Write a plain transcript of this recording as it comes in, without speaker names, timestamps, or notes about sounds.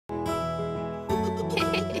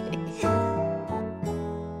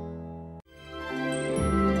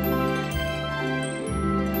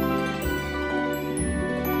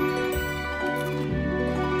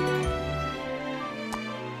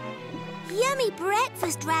yummy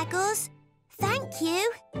breakfast, Raggles. Thank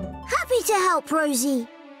you. Happy to help, Rosie.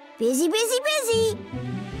 Busy, busy, busy.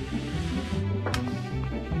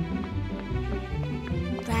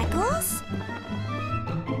 Raggles?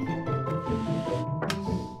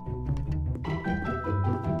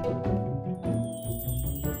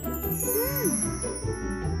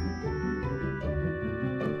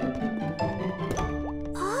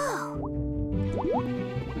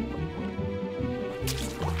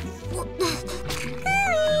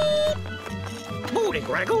 Morning,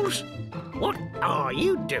 Raggles. What are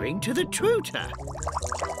you doing to the truter?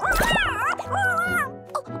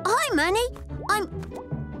 Hi, Manny. I'm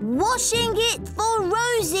washing it for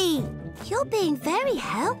Rosie. You're being very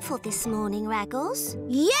helpful this morning, Raggles.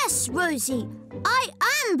 Yes, Rosie. I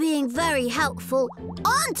am being very helpful,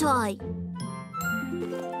 aren't I?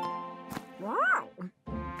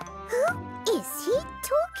 Who is he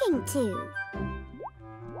talking to?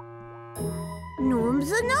 Norm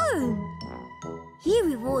the Gnome. He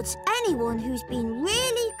rewards anyone who's been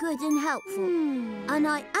really good and helpful. And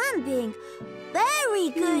I am being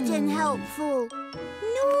very good and helpful.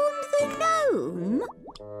 Norm the Gnome?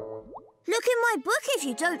 Look in my book if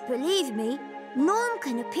you don't believe me. Norm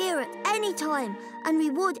can appear at any time and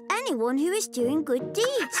reward anyone who is doing good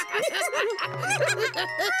deeds.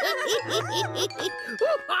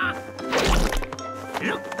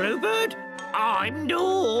 Look, Bluebird, I'm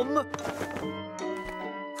Norm.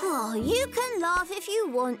 Oh, you can laugh if you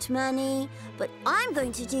want, Manny, but I'm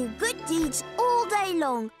going to do good deeds all day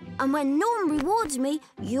long. And when Norm rewards me,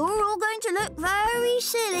 you're all going to look very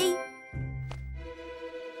silly.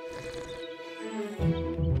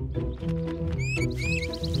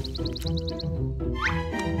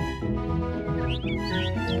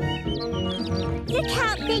 Look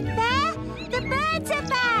out, Big Bear! The birds are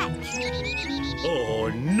back! Oh,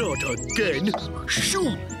 not again.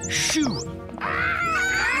 Shoo! Shoo!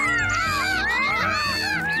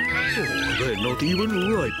 Oh, they're not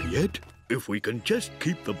even ripe yet. If we can just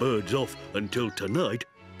keep the birds off until tonight,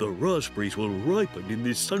 the raspberries will ripen in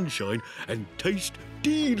this sunshine and taste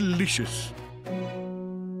delicious. I've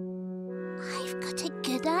got a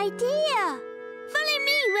good idea. Follow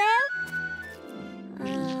me, Will.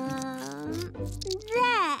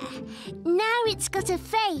 There. Now it's got a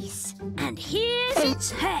face. And here's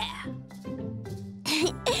its hair.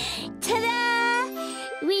 Ta-da!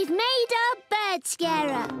 We've made our bird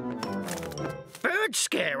scarer. Bird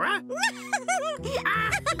scarer?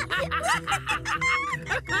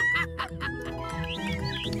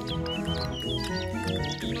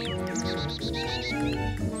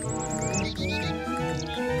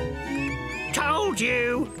 Told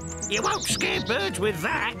you! You won't scare birds with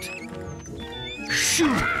that.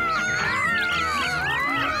 Shoo!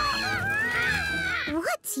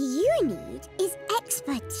 What you need is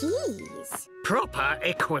expertise. Proper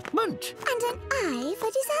equipment. And an eye for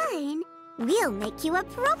design. We'll make you a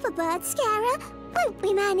proper bird scarer, won't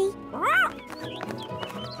we, Manny?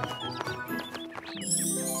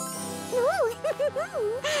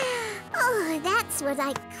 Oh, that's what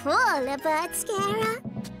I call a bird scarer.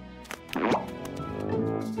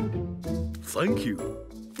 Thank you.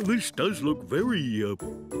 This does look very,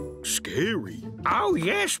 scary. Oh,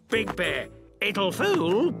 yes, Big Bear. It'll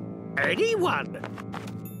fool anyone.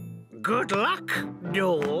 Good luck,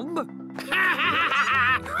 Norm.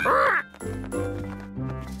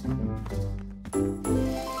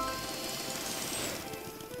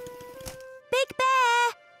 Big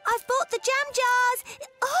Bear, I've bought the jam jars.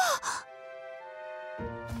 Oh!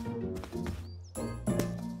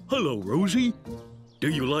 Hello, Rosie. Do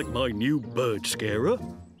you like my new bird scarer?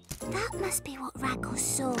 That must be what Raggles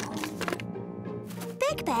saw.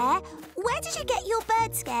 Big Bear, where did you get your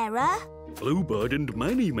bird scarer? Bluebird and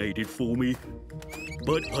Manny made it for me.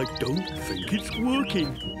 But I don't think it's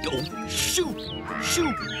working. Oh, shoot!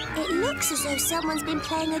 Shoot! It looks as though someone's been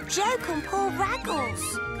playing a joke on poor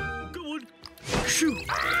Raggles. Go on. Shoot!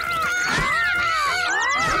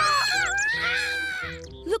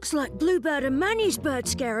 Looks like Bluebird and Manny's bird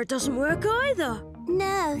scarer doesn't work either.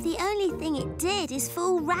 No, the only thing it did is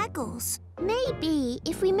fool Raggles. Maybe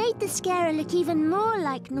if we made the scarer look even more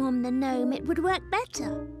like Norm the Gnome, it would work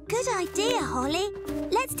better. Good idea, Holly.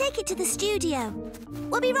 Let's take it to the studio.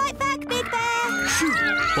 We'll be right back, Big Bear. Shoot!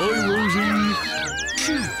 Bye, Rosie.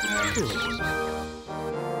 Shoot!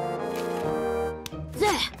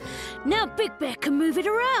 There. Now Big Bear can move it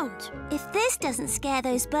around. If this doesn't scare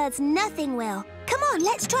those birds, nothing will. Come on,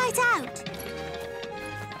 let's try it out.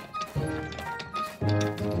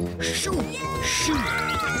 Shoot! Shoot!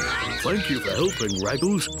 Thank you for helping,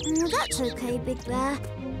 Raggles. That's okay, Big Bear.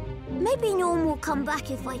 Maybe Norm will come back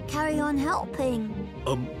if I carry on helping.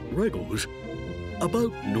 Raggles,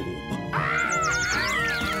 about Norm.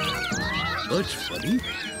 That's funny.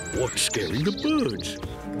 What's scaring the birds?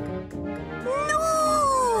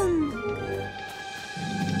 Norm!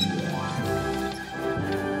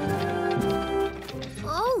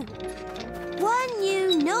 Oh! One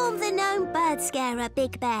new Norm the Gnome bird scarer,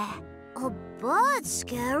 Big Bear. A bird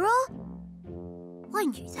scarer? I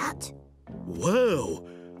knew that. Wow!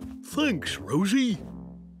 Thanks, Rosie.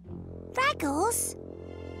 Raggles,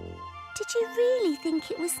 did you really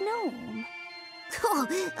think it was Norm? Oh,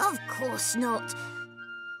 of course not.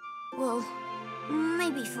 Well,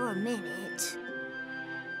 maybe for a minute.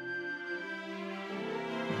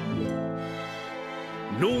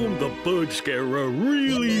 Norm the bird scarer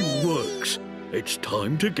really works. It's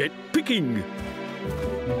time to get picking.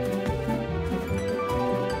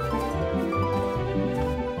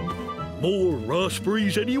 More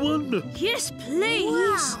raspberries, anyone? Yes, please.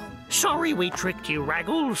 Wow. Sorry we tricked you,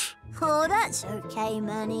 Raggles. Oh, that's okay,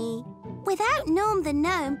 Manny. Without Norm the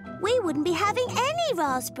Gnome, we wouldn't be having any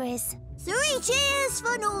raspberries. 3 cheers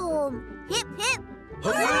for Norm! Hip, hip!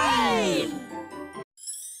 Hooray!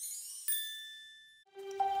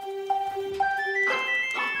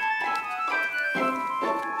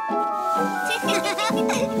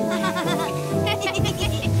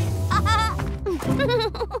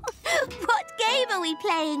 What game are we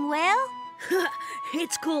playing, Will?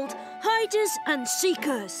 It's called Hiders and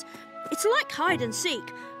Seekers. It's like hide and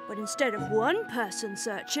seek, but instead of one person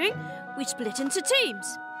searching, we split into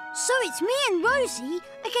teams. So it's me and Rosie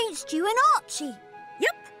against you and Archie.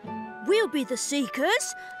 Yep. We'll be the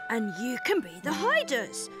seekers, and you can be the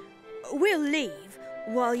hiders. We'll leave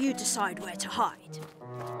while you decide where to hide.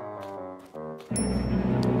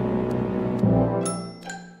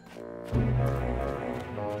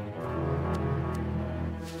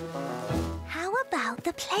 How about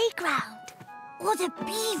the playground? Or the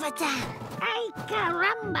beaver dam. Ay,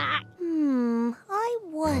 caramba! I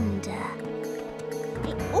wonder.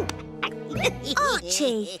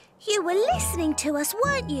 Archie, you were listening to us,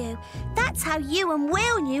 weren't you? That's how you and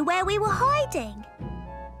Will knew where we were hiding.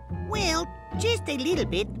 Well, just a little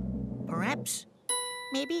bit. Perhaps.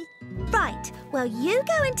 Maybe. Right, well, you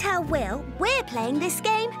go and tell Will we're playing this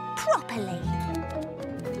game properly.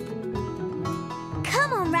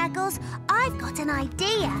 Come on, Raggles, I've got an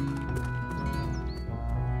idea.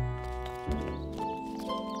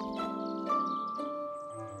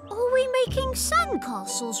 Are we making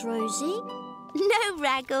sandcastles, Rosie? No,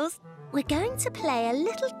 Raggles. We're going to play a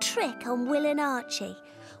little trick on Will and Archie.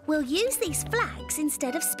 We'll use these flags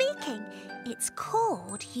instead of speaking. It's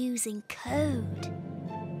called using code.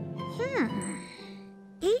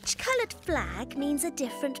 Each coloured flag means a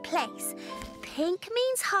different place. Pink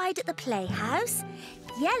means hide at the Playhouse,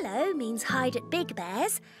 yellow means hide at Big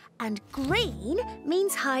Bear's, and green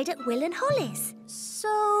means hide at Will and Holly's.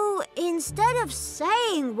 So, instead of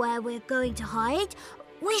saying where we're going to hide,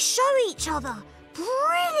 we show each other.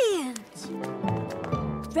 Brilliant!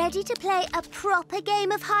 Ready to play a proper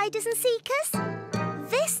game of hiders and seekers?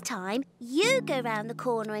 This time, you go round the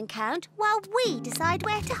corner and count while we decide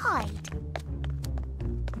where to hide.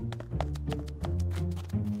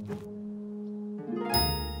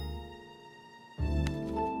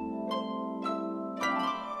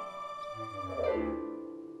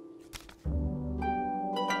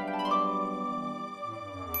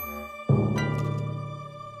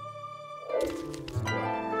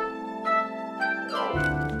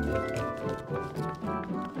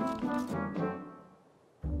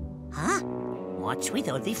 Huh? What's with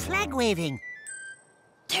all the flag waving?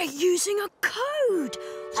 They're using a code,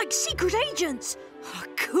 like secret agents. Oh,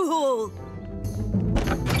 cool.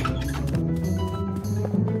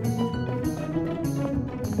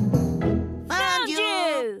 Found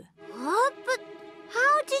you! Huh? But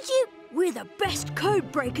how did you... We're the best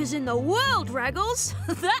code breakers in the world, Raggles.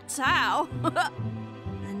 That's how.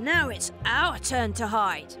 And now it's our turn to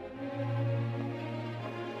hide.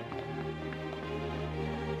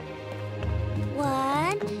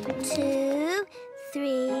 One, 2,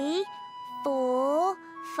 3, 4,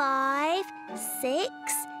 5, 6,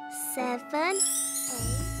 7, 8.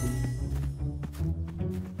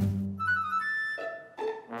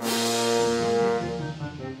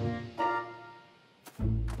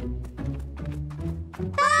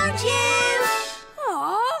 Found you!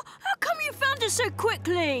 Aw, how come you found us so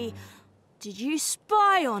quickly? Did you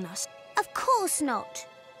spy on us? Of course not.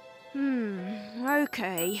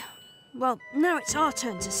 Okay. Well, now it's our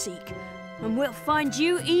turn to seek, and we'll find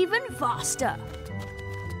you even faster.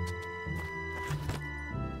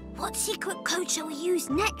 What secret code shall we use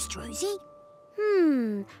next, Rosie?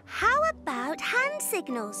 How about hand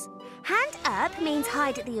signals? Hand up means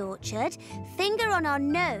hide at the orchard, finger on our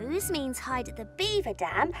nose means hide at the beaver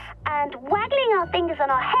dam, and waggling our fingers on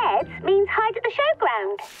our heads means hide at the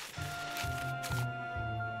showground.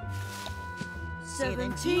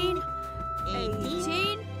 17,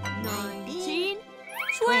 18, 19,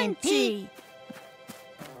 20.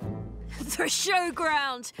 The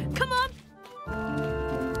showground. Come on.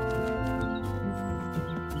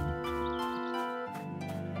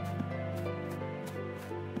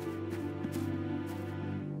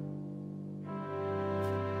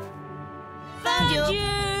 Found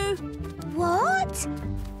you! What?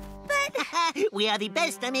 But We are the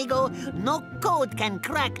best, amigo. No code can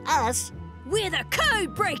crack us. We're the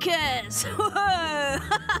code breakers. Whoa.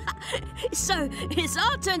 So it's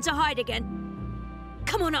our turn to hide again.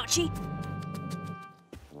 Come on, Archie.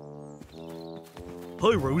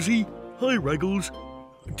 Hi, Rosie. Hi, Raggles.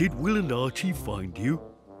 Did Will and Archie find you?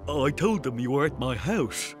 I told them you were at my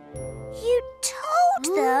house. you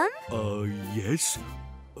told them? Yes.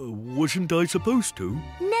 Wasn't I supposed to?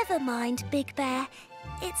 Never mind, Big Bear.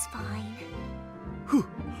 It's fine. Whew.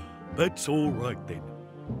 That's all right then.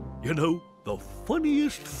 You know, the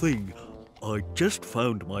funniest thing, I just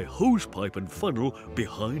found my hosepipe and funnel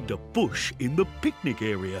behind a bush in the picnic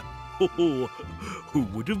area. Oh, who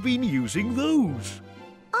would have been using those?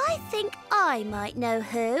 I think I might know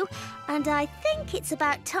who, and I think it's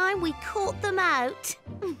about time we caught them out.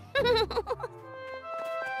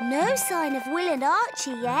 No sign of Will and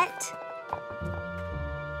Archie yet.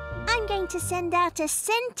 I'm going to send out a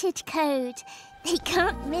scented code. They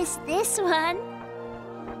can't miss this one.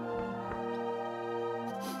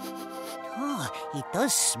 Oh, it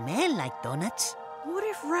does smell like donuts. What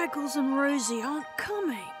if Raggles and Rosie aren't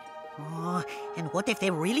coming? Oh, and what if they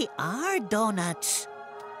really are donuts?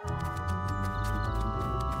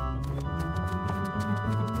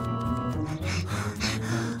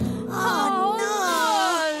 Oh,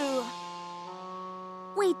 no!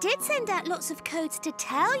 We did send out lots of codes to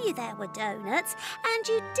tell you there were donuts, and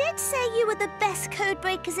you did say you were the best code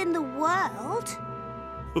breakers in the world.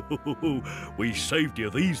 We saved you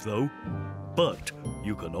these, though. But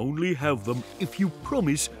you can only have them if you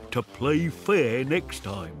promise to play fair next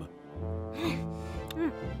time.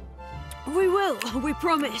 We will, we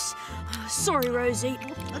promise. Sorry, Rosie.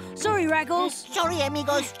 Sorry, Raggles. Sorry,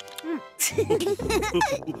 amigos.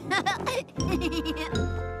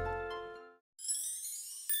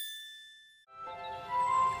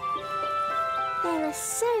 There are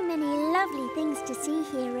so many lovely things to see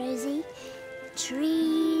here, Rosie.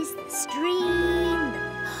 Trees, the stream,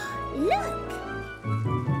 Look!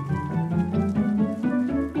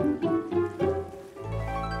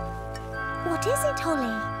 What is it,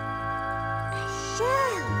 Holly? A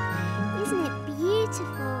shell! Isn't it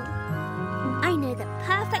beautiful? I know the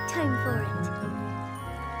perfect home for it.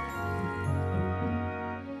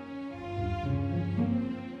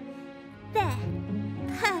 There.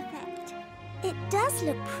 Perfect. It does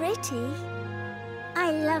look pretty.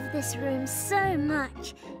 I love this room so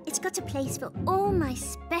much. It's got a place for all my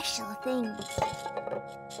special things.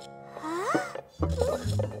 Huh?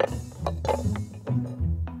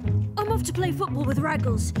 I'm off to play football with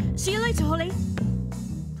Raggles. See you later, Holly.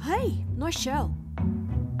 Hey, nice shell.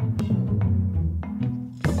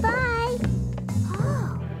 Bye.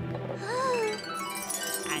 Oh.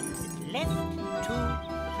 And left, 2,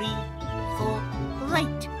 3, 4.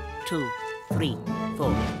 Right, 2, 3,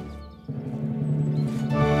 4.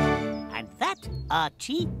 And that,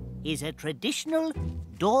 Archie, is a traditional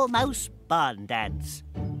dormouse barn dance.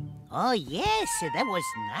 Oh, yes, that was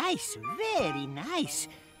nice, very nice.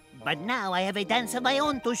 But now I have a dance of my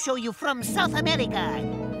own to show you from South America.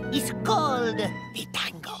 It's called the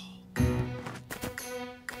tango.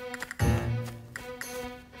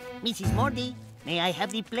 Mrs. Mordy, may I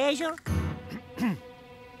have the pleasure?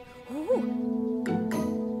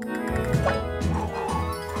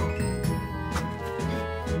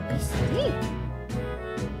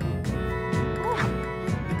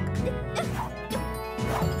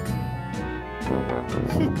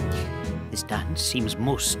 This dance seems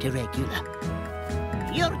most irregular.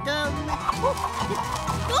 Your turn.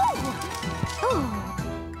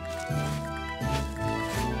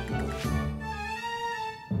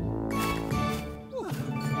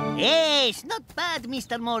 Yes, not bad,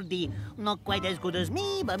 Mr. Mordy. Not quite as good as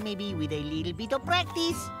me, but maybe with a little bit of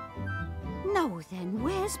practice. Now then,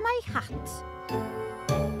 where's my hat?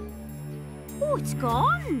 Oh, it's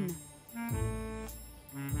gone.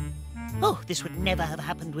 Oh, this would never have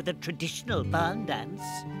happened with a traditional barn dance.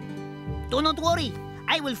 Do not worry.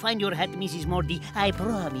 I will find your hat, Mrs. Mordy. I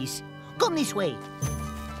promise. Come this way.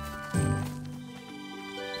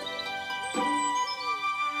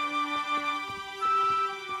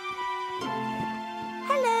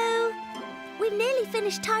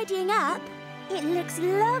 finished tidying up? It looks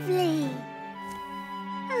lovely.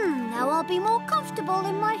 Now I'll be more comfortable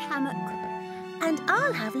in my hammock. And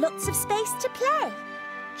I'll have lots of space to play.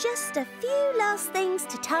 Just a few last things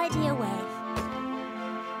to tidy away.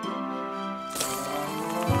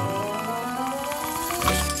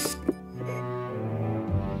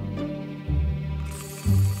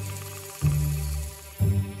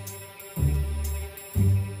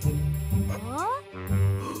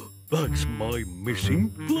 That's my missing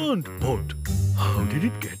plant pot. How did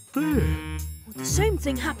it get there? Well, the same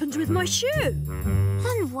thing happened with my shoe.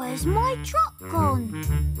 And where's my truck gone?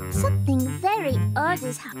 Something very odd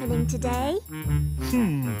is happening today.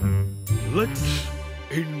 Let's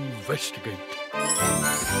investigate.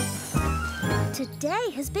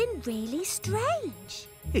 Today has been really strange.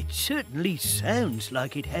 It certainly sounds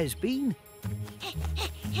like it has been.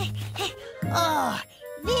 Oh,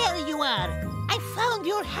 there you are. I found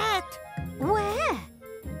your hat. Where?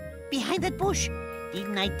 Behind that bush.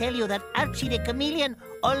 Didn't I tell you that Archie the chameleon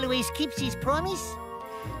always keeps his promise?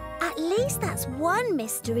 At least that's one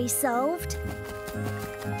mystery solved.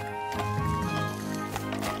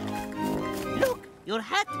 Look, your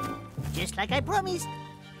hat. Just like I promised.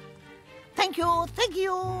 Thank you, thank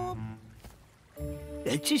you.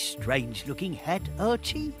 That's a strange-looking hat,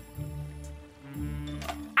 Archie.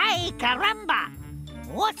 Ay, caramba!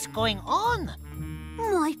 What's going on?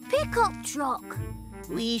 My pickup truck.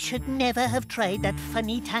 We should never have tried that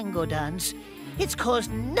funny tango dance. It's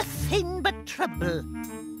caused nothing but trouble.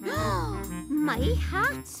 My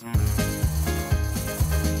hat.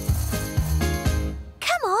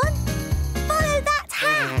 Come on! Follow that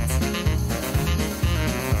hat!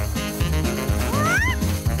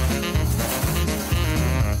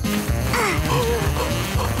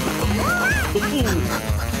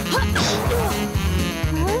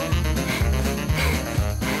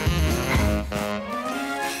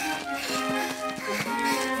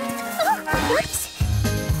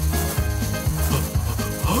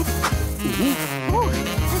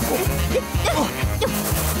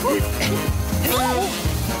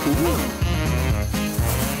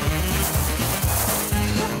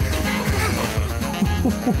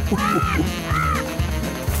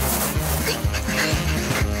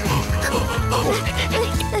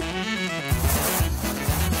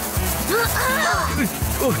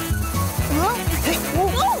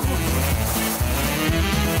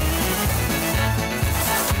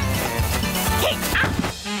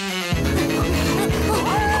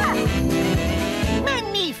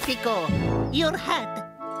 Magnifico! Your hat,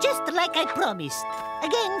 just like I promised.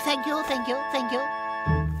 Again, thank you, thank you, thank you.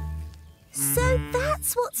 So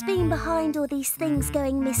that's what's been behind all these things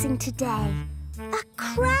going missing today. A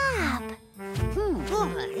crab.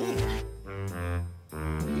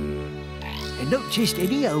 And not just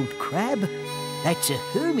any old crab. That's a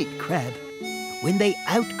hermit crab. When they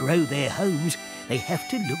outgrow their homes, they have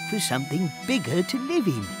to look for something bigger to live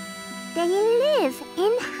in. They live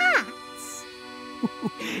in hats.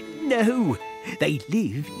 No, they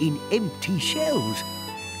live in empty shells.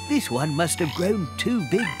 This one must have grown too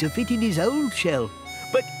big to fit in his old shell,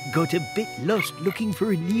 but got a bit lost looking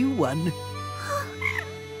for a new one.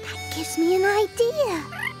 That gives me an idea.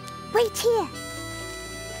 Wait here.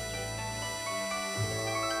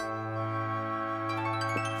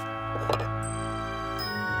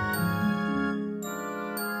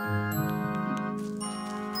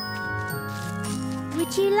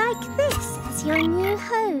 Would you like this as your new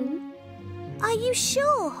home? Are you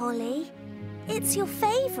sure, Holly? It's your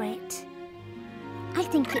favourite. I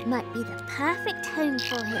think it might be the perfect home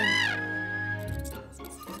for him.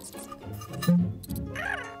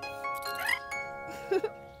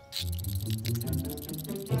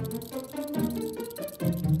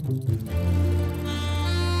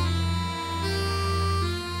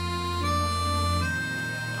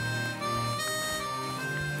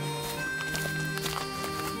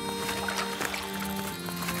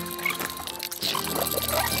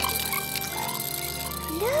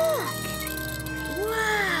 Look!